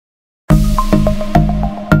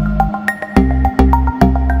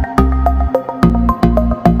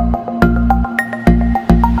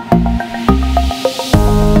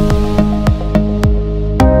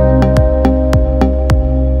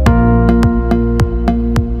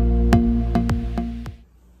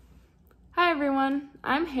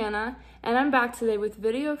I'm back today with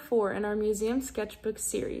video 4 in our museum sketchbook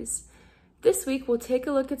series. This week we'll take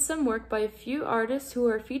a look at some work by a few artists who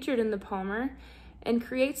are featured in the Palmer and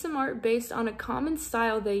create some art based on a common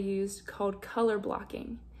style they used called color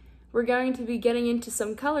blocking. We're going to be getting into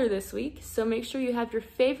some color this week, so make sure you have your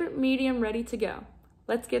favorite medium ready to go.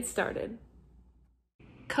 Let's get started.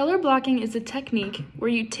 Color blocking is a technique where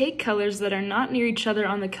you take colors that are not near each other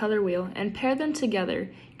on the color wheel and pair them together,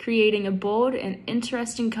 creating a bold and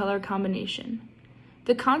interesting color combination.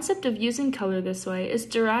 The concept of using color this way is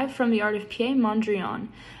derived from the art of Pierre Mondrian,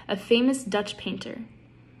 a famous Dutch painter.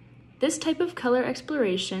 This type of color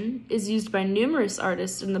exploration is used by numerous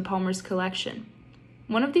artists in the Palmer's collection.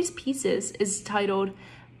 One of these pieces is titled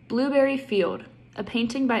Blueberry Field, a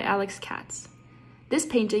painting by Alex Katz. This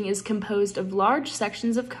painting is composed of large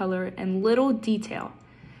sections of color and little detail.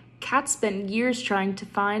 Katz spent years trying to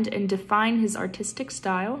find and define his artistic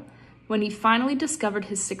style when he finally discovered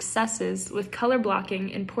his successes with color blocking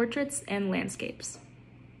in portraits and landscapes.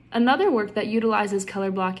 Another work that utilizes color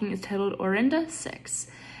blocking is titled Orinda 6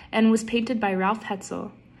 and was painted by Ralph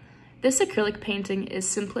Hetzel. This acrylic painting is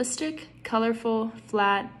simplistic, colorful,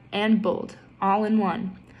 flat, and bold, all in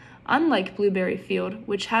one. Unlike Blueberry Field,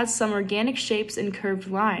 which has some organic shapes and curved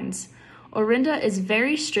lines, Orinda is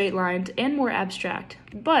very straight-lined and more abstract,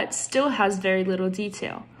 but still has very little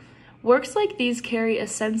detail. Works like these carry a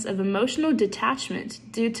sense of emotional detachment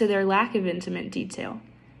due to their lack of intimate detail.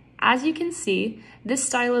 As you can see, this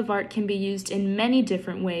style of art can be used in many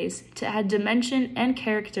different ways to add dimension and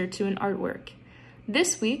character to an artwork.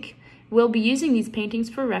 This week, we'll be using these paintings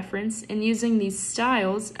for reference and using these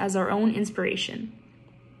styles as our own inspiration.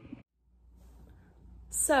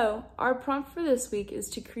 So, our prompt for this week is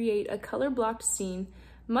to create a color-blocked scene,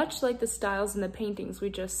 much like the styles in the paintings we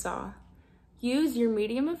just saw. Use your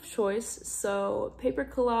medium of choice, so paper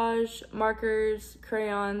collage, markers,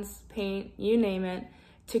 crayons, paint, you name it,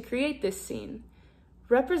 to create this scene.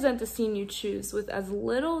 Represent the scene you choose with as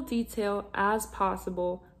little detail as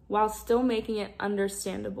possible while still making it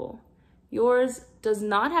understandable. Yours does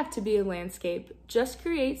not have to be a landscape, just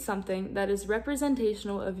create something that is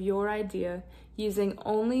representational of your idea using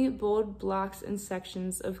only bold blocks and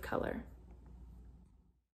sections of color.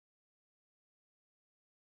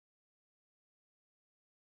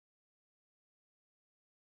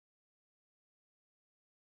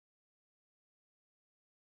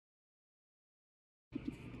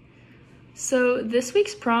 So this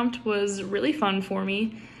week's prompt was really fun for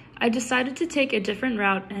me. I decided to take a different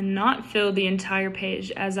route and not fill the entire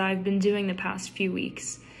page as I've been doing the past few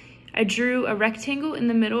weeks. I drew a rectangle in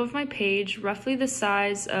the middle of my page, roughly the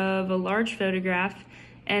size of a large photograph,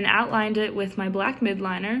 and outlined it with my black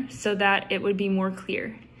midliner so that it would be more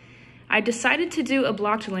clear. I decided to do a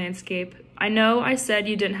blocked landscape. I know I said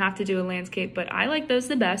you didn't have to do a landscape, but I like those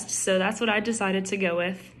the best, so that's what I decided to go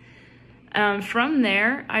with. From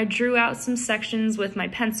there, I drew out some sections with my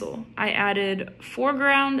pencil. I added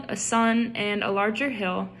foreground, a sun, and a larger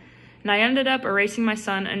hill, and I ended up erasing my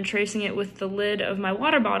sun and tracing it with the lid of my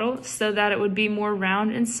water bottle so that it would be more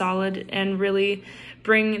round and solid and really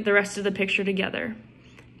bring the rest of the picture together.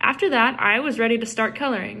 After that, I was ready to start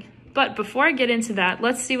coloring. But before I get into that,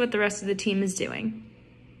 let's see what the rest of the team is doing.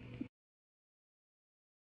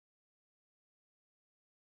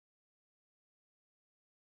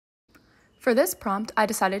 For this prompt, I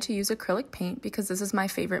decided to use acrylic paint because this is my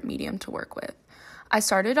favorite medium to work with. I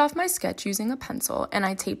started off my sketch using a pencil and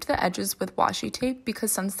I taped the edges with washi tape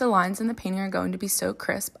because since the lines in the painting are going to be so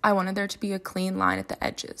crisp, I wanted there to be a clean line at the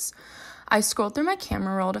edges. I scrolled through my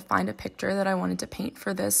camera roll to find a picture that I wanted to paint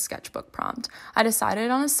for this sketchbook prompt. I decided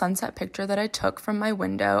on a sunset picture that I took from my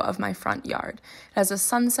window of my front yard. It has a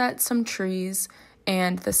sunset, some trees,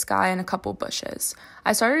 and the sky and a couple bushes.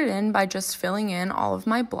 I started in by just filling in all of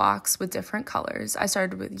my blocks with different colors. I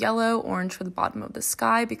started with yellow, orange for the bottom of the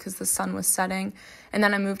sky because the sun was setting, and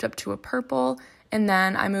then I moved up to a purple, and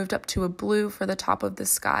then I moved up to a blue for the top of the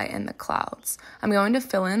sky and the clouds. I'm going to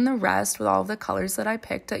fill in the rest with all of the colors that I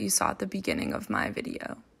picked that you saw at the beginning of my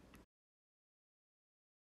video.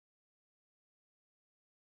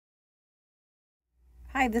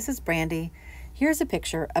 Hi, this is Brandy. Here's a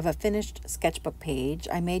picture of a finished sketchbook page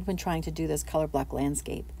I made when trying to do this color block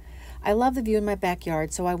landscape. I love the view in my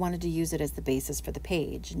backyard, so I wanted to use it as the basis for the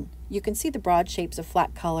page. And you can see the broad shapes of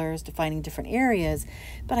flat colors defining different areas,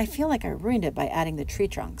 but I feel like I ruined it by adding the tree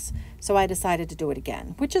trunks. So I decided to do it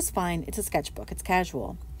again, which is fine. It's a sketchbook. It's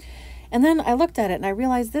casual. And then I looked at it and I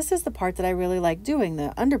realized this is the part that I really like doing,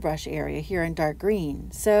 the underbrush area here in dark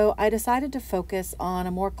green. So I decided to focus on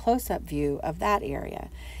a more close-up view of that area.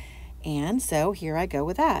 And so here I go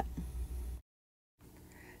with that.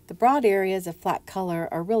 The broad areas of flat color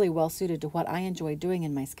are really well suited to what I enjoy doing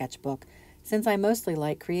in my sketchbook, since I mostly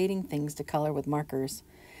like creating things to color with markers.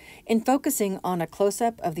 In focusing on a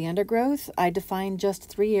close-up of the undergrowth, I defined just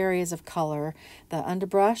 3 areas of color: the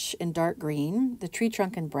underbrush in dark green, the tree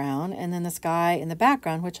trunk in brown, and then the sky in the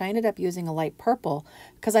background, which I ended up using a light purple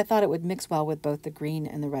because I thought it would mix well with both the green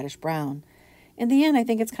and the reddish brown. In the end, I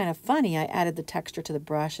think it's kind of funny I added the texture to the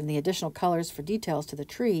brush and the additional colors for details to the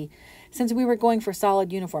tree, since we were going for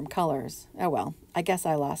solid uniform colors. Oh well, I guess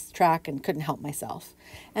I lost track and couldn't help myself.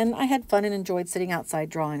 And I had fun and enjoyed sitting outside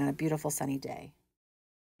drawing on a beautiful sunny day.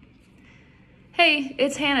 Hey,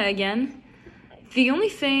 it's Hannah again. The only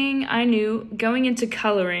thing I knew going into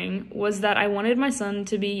coloring was that I wanted my sun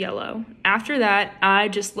to be yellow. After that, I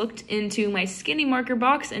just looked into my skinny marker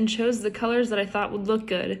box and chose the colors that I thought would look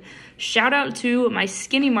good. Shout out to my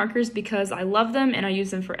skinny markers because I love them and I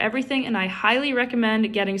use them for everything, and I highly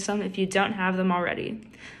recommend getting some if you don't have them already.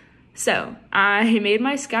 So, I made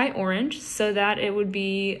my sky orange so that it would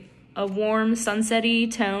be a warm sunset-y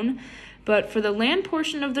tone. But for the land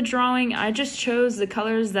portion of the drawing, I just chose the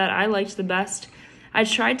colors that I liked the best. I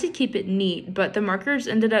tried to keep it neat, but the markers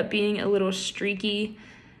ended up being a little streaky.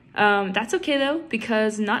 That's okay though,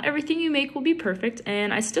 because not everything you make will be perfect,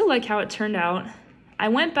 and I still like how it turned out. I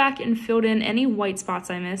went back and filled in any white spots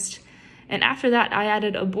I missed, and after that I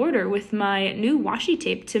added a border with my new washi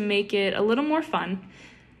tape to make it a little more fun.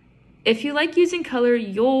 If you like using color,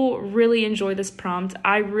 you'll really enjoy this prompt.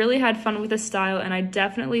 I really had fun with this style, and I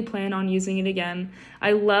definitely plan on using it again.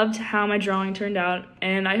 I loved how my drawing turned out,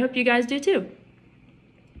 and I hope you guys do too.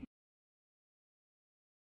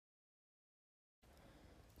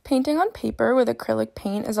 Painting on paper with acrylic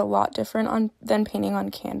paint is a lot different than painting on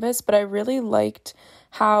canvas, but I really liked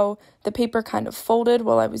how the paper kind of folded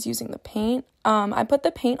while I was using the paint. I put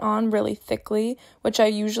the paint on really thickly, which I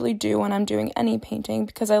usually do when I'm doing any painting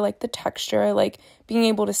because I like the texture. I like being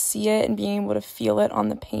able to see it and being able to feel it on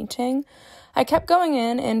the painting. I kept going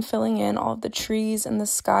in and filling in all of the trees and the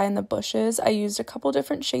sky and the bushes. I used a couple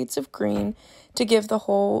different shades of green to give the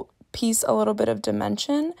whole piece a little bit of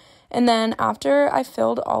dimension. And then after I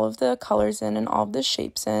filled all of the colors in and all of the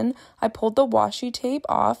shapes in, I pulled the washi tape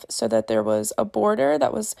off so that there was a border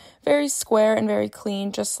that was very square and very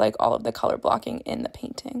clean, just like all of the color blocking in the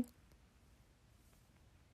painting.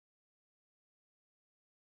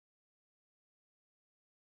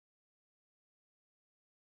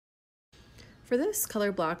 For this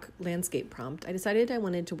color block landscape prompt, I decided I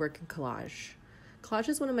wanted to work in collage. Collage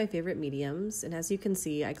is one of my favorite mediums, and as you can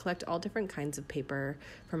see, I collect all different kinds of paper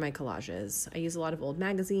for my collages. I use a lot of old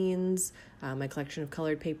magazines, my collection of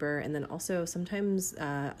colored paper, and then also sometimes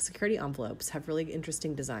security envelopes have really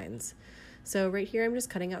interesting designs. So right here, I'm just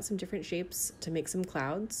cutting out some different shapes to make some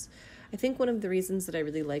clouds. I think one of the reasons that I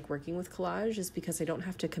really like working with collage is because I don't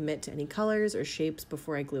have to commit to any colors or shapes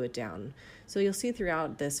before I glue it down. So you'll see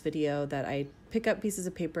throughout this video that I pick up pieces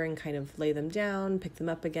of paper and kind of lay them down, pick them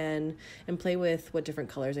up again, and play with what different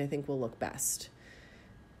colors I think will look best.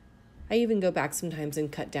 I even go back sometimes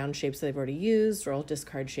and cut down shapes that I've already used, or I'll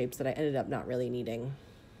discard shapes that I ended up not really needing.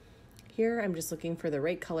 Here, I'm just looking for the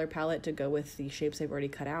right color palette to go with the shapes I've already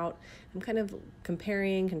cut out. I'm kind of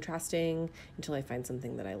comparing, contrasting, until I find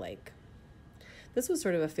something that I like. This was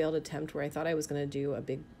sort of a failed attempt where I thought I was going to do a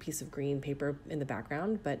big piece of green paper in the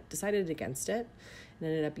background, but decided against it and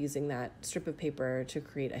ended up using that strip of paper to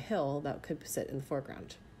create a hill that could sit in the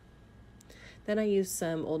foreground. Then I used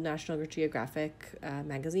some old National Geographic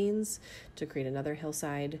magazines to create another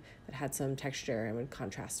hillside that had some texture and would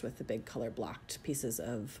contrast with the big color blocked pieces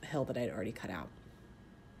of hill that I'd already cut out.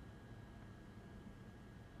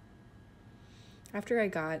 After I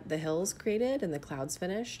got the hills created and the clouds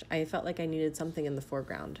finished, I felt like I needed something in the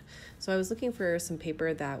foreground. So I was looking for some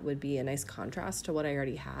paper that would be a nice contrast to what I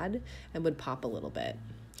already had and would pop a little bit.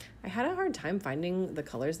 I had a hard time finding the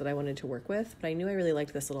colors that I wanted to work with, but I knew I really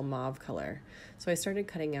liked this little mauve color. So I started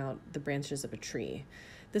cutting out the branches of a tree.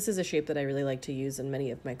 This is a shape that I really like to use in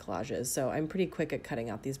many of my collages, so I'm pretty quick at cutting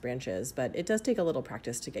out these branches, but it does take a little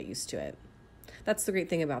practice to get used to it. That's the great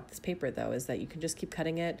thing about this paper, though, is that you can just keep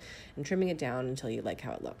cutting it and trimming it down until you like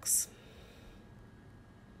how it looks.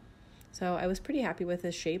 So I was pretty happy with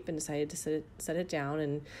this shape and decided to set it down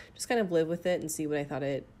and just kind of live with it and see what I thought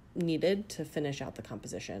it needed to finish out the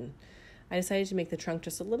composition. I decided to make the trunk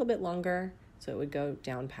just a little bit longer so it would go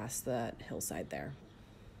down past the hillside there.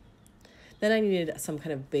 Then I needed some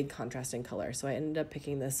kind of big contrasting color, so I ended up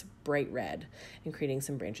picking this bright red and creating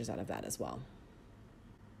some branches out of that as well.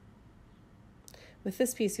 With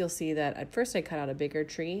this piece, you'll see that at first I cut out a bigger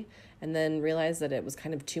tree and then realized that it was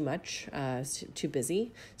kind of too much, too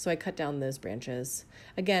busy. So I cut down those branches.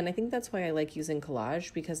 Again, I think that's why I like using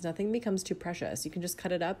collage, because nothing becomes too precious. You can just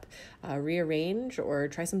cut it up, rearrange, or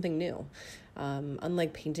try something new.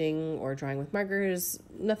 Unlike painting or drawing with markers,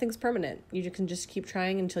 nothing's permanent. You can just keep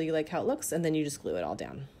trying until you like how it looks, and then you just glue it all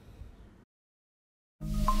down.